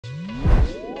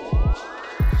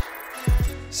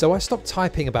So I stopped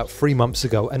typing about 3 months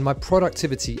ago and my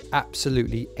productivity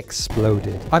absolutely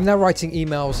exploded. I'm now writing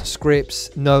emails,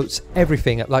 scripts, notes,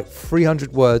 everything at like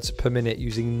 300 words per minute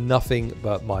using nothing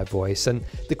but my voice. And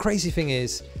the crazy thing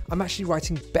is, I'm actually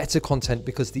writing better content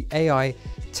because the AI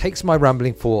takes my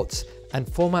rambling thoughts and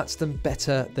formats them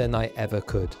better than I ever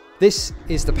could. This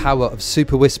is the power of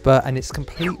Super Whisper, and it's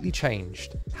completely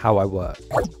changed how I work.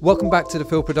 Welcome back to the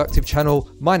Feel Productive channel.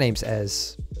 My name's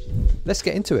Ez. Let's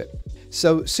get into it.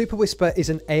 So Super Whisper is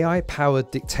an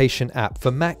AI-powered dictation app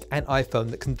for Mac and iPhone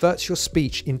that converts your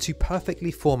speech into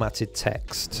perfectly formatted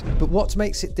text. But what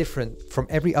makes it different from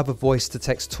every other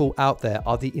voice-to-text tool out there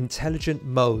are the intelligent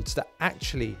modes that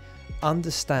actually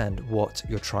understand what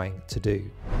you're trying to do.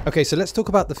 Okay, so let's talk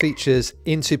about the features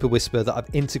in Super Whisper that I've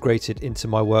integrated into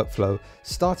my workflow,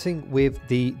 starting with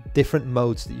the different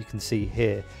modes that you can see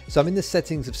here. So I'm in the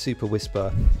settings of Super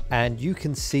Whisper, and you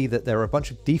can see that there are a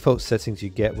bunch of default settings you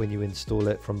get when you install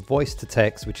it, from voice to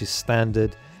text, which is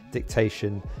standard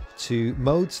dictation, to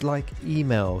modes like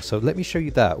email. So let me show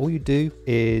you that. All you do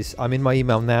is, I'm in my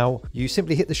email now, you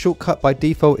simply hit the shortcut. By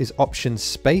default is Option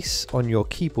space on your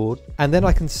keyboard, and then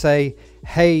I can say,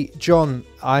 hey John,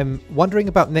 I'm wondering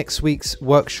about next week's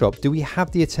workshop. Do we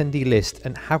have the attendee list,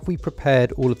 and have we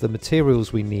prepared all of the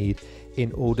materials we need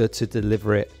in order to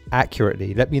deliver it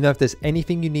accurately? Let me know if there's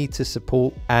anything you need to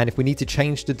support, and if we need to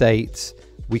change the dates,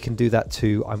 we can do that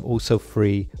too. I'm also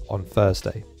free on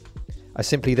Thursday. I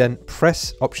simply then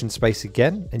press Option space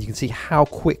again, and you can see how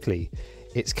quickly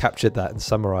it's captured that and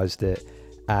summarized it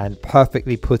and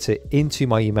perfectly put it into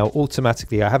my email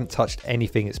automatically. I haven't touched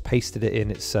anything, it's pasted it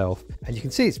in itself, and you can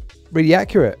see it's really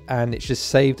accurate, and it's just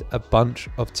saved a bunch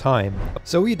of time.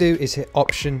 So all you do is hit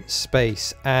Option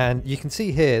space, and you can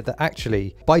see here that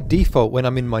actually by default, when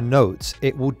I'm in my notes,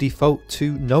 it will default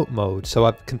to note mode. So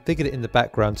I've configured it in the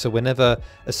background, so whenever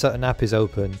a certain app is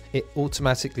open, it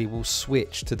automatically will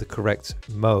switch to the correct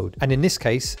mode. And in this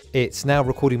case, it's now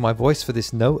recording my voice for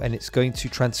this note, and it's going to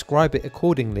transcribe it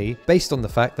accordingly based on the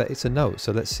fact that it's a note.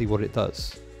 So let's see what it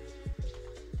does.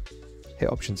 Hit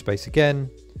Option space again,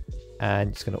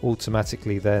 and it's going to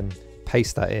automatically then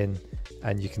paste that in,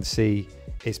 and you can see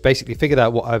it's basically figured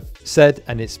out what I've said,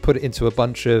 and it's put it into a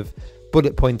bunch of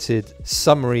bullet pointed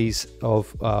summaries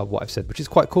of what I've said, which is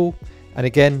quite cool. And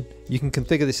again, you can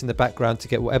configure this in the background to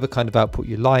get whatever kind of output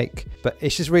you like, but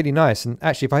it's just really nice. And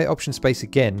actually, if I hit Option space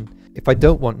again, if I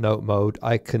don't want note mode,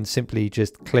 I can simply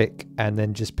just click and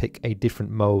then just pick a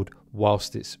different mode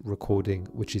whilst it's recording,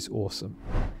 which is awesome.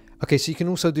 Okay, so you can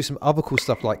also do some other cool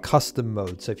stuff like custom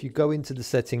mode. So if you go into the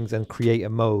settings and create a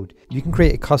mode, you can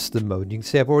create a custom mode. You can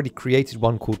see I've already created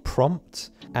one called prompt,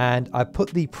 and I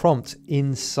put the prompt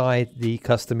inside the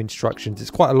custom instructions. It's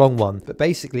quite a long one, but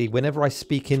basically whenever I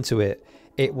speak into it,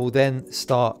 it will then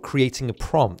start creating a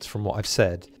prompt from what I've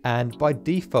said. And by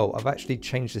default, I've actually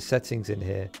changed the settings in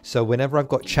here. So whenever I've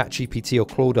got ChatGPT or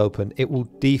Claude open, it will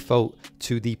default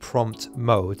to the prompt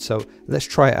mode. So let's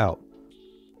try it out.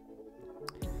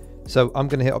 So I'm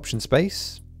going to hit Option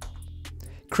space,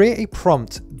 create a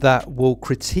prompt that will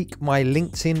critique my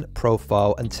LinkedIn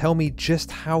profile and tell me just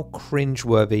how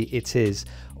cringeworthy it is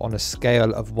on a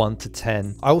scale of 1 to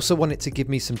 10. I also want it to give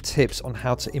me some tips on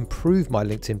how to improve my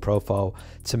LinkedIn profile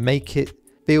to make it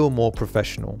feel more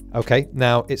professional. Okay,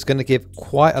 now it's going to give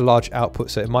quite a large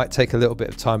output, so it might take a little bit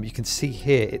of time. You can see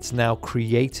here it's now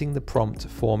creating the prompt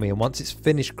for me, and once it's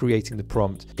finished creating the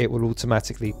prompt, it will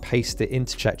automatically paste it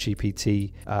into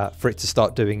ChatGPT for it to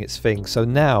start doing its thing. So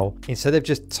now, instead of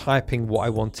just typing what I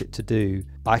want it to do,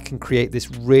 I can create this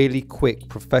really quick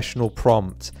professional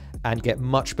prompt and get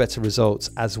much better results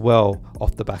as well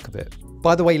off the back of it.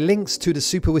 By the way, links to the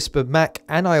Super Whisper Mac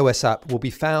and iOS app will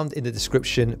be found in the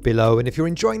description below. And if you're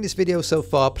enjoying this video so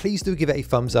far, please do give it a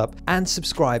thumbs up and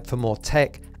subscribe for more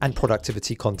tech and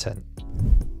productivity content.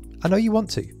 I know you want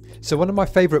to. So one of my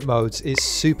favorite modes is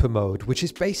Super Mode, which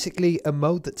is basically a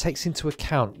mode that takes into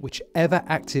account whichever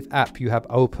active app you have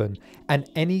open and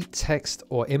any text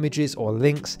or images or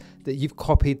links that you've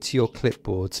copied to your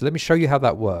clipboard. So let me show you how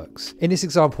that works. In this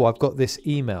example, I've got this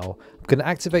email. I'm going to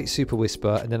activate Super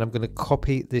Whisper, and then I'm going to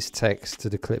copy this text to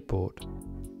the clipboard.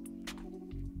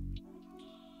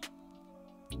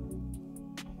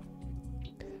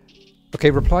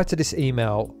 Okay, reply to this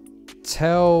email.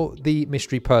 Tell the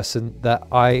mystery person that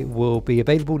I will be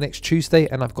available next Tuesday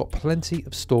and I've got plenty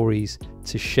of stories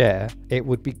to share. It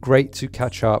would be great to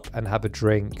catch up and have a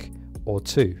drink or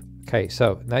two. Okay,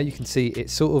 so now you can see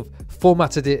it sort of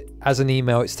formatted it as an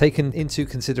email. It's taken into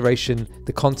consideration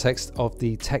the context of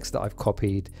the text that I've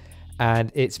copied,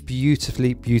 and it's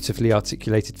beautifully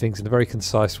articulated things in a very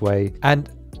concise way. And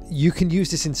you can use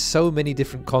this in so many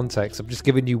different contexts. I'm just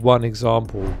giving you one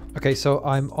example. Okay, so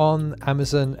I'm on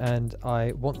Amazon and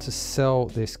I want to sell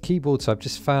this keyboard. So I've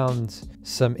just found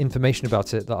some information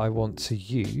about it that I want to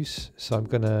use. So I'm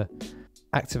going to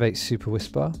activate Super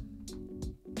Whisper.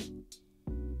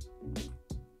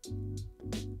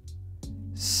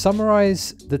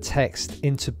 Summarize the text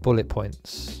into bullet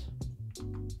points.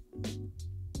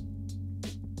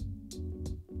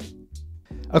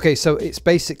 Okay, so it's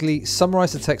basically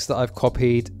summarize the text that I've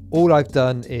copied. All I've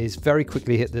done is very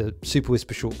quickly hit the Super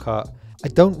Whisper shortcut. I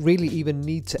don't really even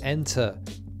need to enter,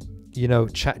 you know,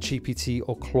 ChatGPT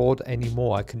or Claude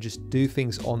anymore. I can just do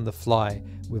things on the fly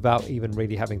without even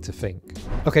really having to think.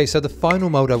 Okay, so the final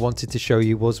mode I wanted to show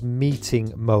you was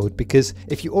meeting mode, because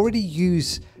if you already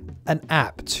use an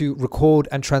app to record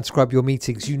and transcribe your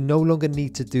meetings, you no longer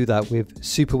need to do that with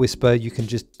Super Whisper. You can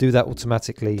just do that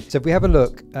automatically. So if we have a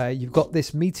look, you've got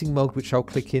this meeting mode, which I'll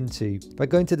click into. If I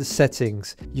go into the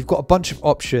settings, you've got a bunch of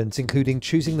options, including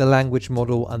choosing the language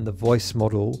model and the voice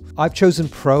model. I've chosen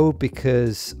Pro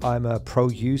because I'm a Pro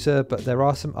user, but there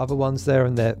are some other ones there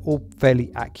and they're all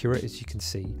fairly accurate, as you can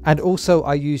see. And also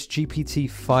I use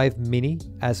GPT-5 Mini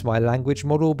as my language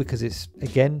model because it's,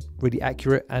 again, really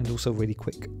accurate and also really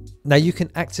quick. Now you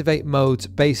can activate modes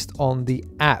based on the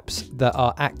apps that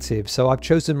are active. So I've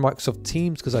chosen Microsoft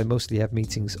Teams because I mostly have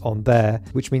meetings on there,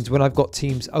 which means when I've got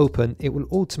Teams open, it will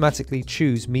automatically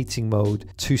choose meeting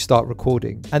mode to start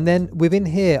recording. And then within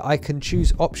here, I can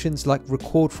choose options like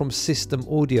record from system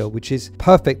audio, which is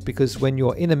perfect because when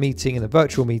you're in a meeting, in a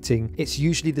virtual meeting, it's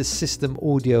usually the system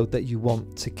audio that you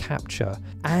want to capture.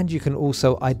 And you can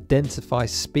also identify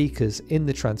speakers in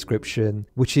the transcription,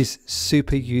 which is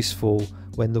super useful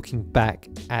when looking back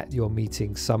at your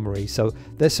meeting summary. So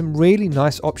there's some really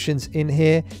nice options in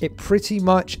here. It pretty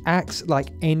much acts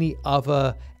like any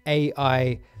other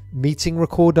AI meeting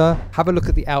recorder. Have a look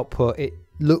at the output. It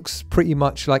looks pretty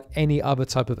much like any other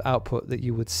type of output that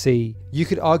you would see. You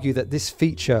could argue that this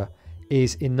feature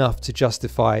is enough to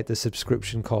justify the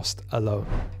subscription cost alone.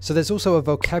 So there's also a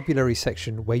vocabulary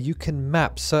section where you can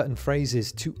map certain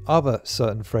phrases to other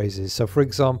certain phrases. So for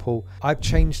example, I've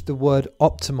changed the word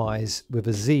optimize with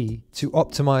a Z to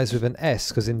optimize with an S,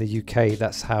 because in the UK,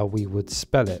 that's how we would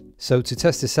spell it. So to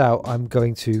test this out, I'm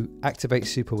going to activate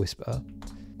Super Whisper.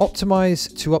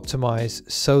 Optimize to optimize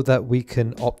so that we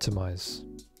can optimize.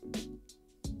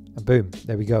 And boom,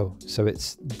 there we go. So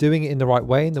it's doing it in the right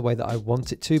way, in the way that I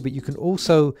want it to, but you can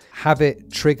also have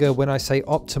it trigger when I say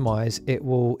optimize, it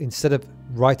will, instead of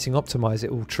writing optimize,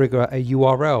 it will trigger a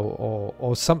URL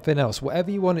or something else,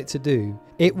 whatever you want it to do.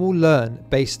 It will learn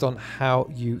based on how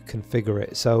you configure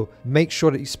it. So make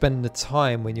sure that you spend the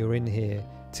time when you're in here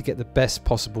to get the best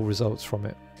possible results from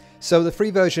it. So the free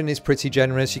version is pretty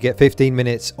generous. You get 15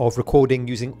 minutes of recording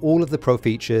using all of the pro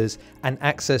features and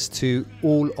access to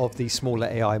all of the smaller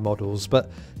AI models. But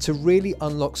to really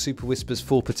unlock Super Whisper's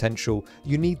full potential,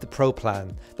 you need the pro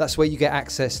plan. That's where you get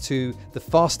access to the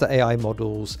faster AI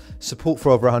models, support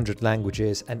for over 100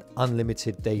 languages, and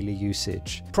unlimited daily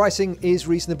usage. Pricing is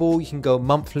reasonable. You can go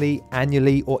monthly,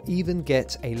 annually, or even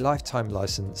get a lifetime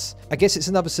license. I guess it's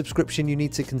another subscription you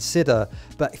need to consider,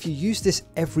 but if you use this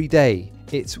every day,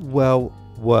 it's well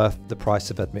worth the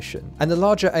price of admission. And the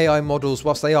larger AI models,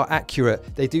 whilst they are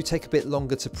accurate, they do take a bit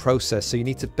longer to process. So you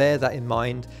need to bear that in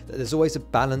mind, that there's always a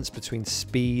balance between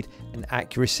speed and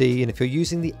accuracy. And if you're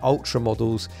using the ultra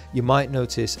models, you might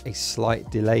notice a slight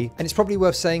delay. And it's probably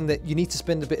worth saying that you need to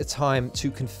spend a bit of time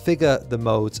to configure the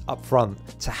modes up front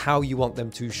to how you want them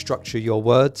to structure your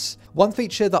words. One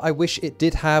feature that I wish it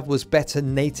did have was better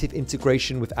native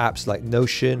integration with apps like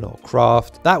Notion or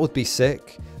Craft. That would be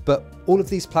sick. But all of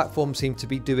these platforms seem to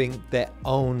be doing their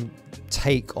own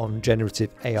take on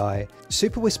generative AI.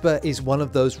 Super Whisper is one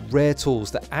of those rare tools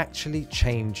that actually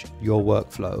change your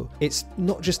workflow. It's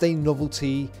not just a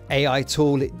novelty AI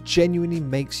tool, it genuinely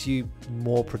makes you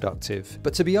more productive.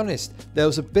 But to be honest, there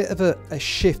was a bit of a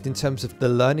shift in terms of the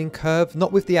learning curve,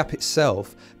 not with the app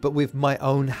itself, but with my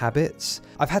own habits.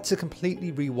 I've had to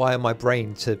completely rewire my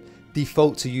brain to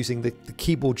default to using the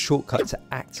keyboard shortcut to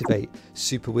activate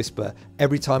Super Whisper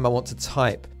every time I want to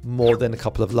type more than a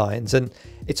couple of lines. And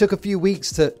it took a few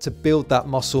weeks to build that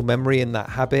muscle memory and that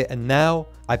habit, and now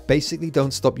I basically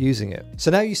don't stop using it.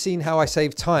 So now you've seen how I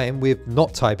save time with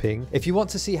not typing. If you want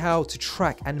to see how to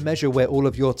track and measure where all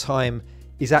of your time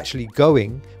is actually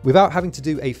going without having to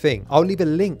do a thing, I'll leave a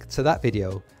link to that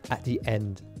video at the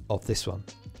end of this one.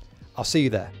 I'll see you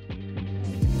there.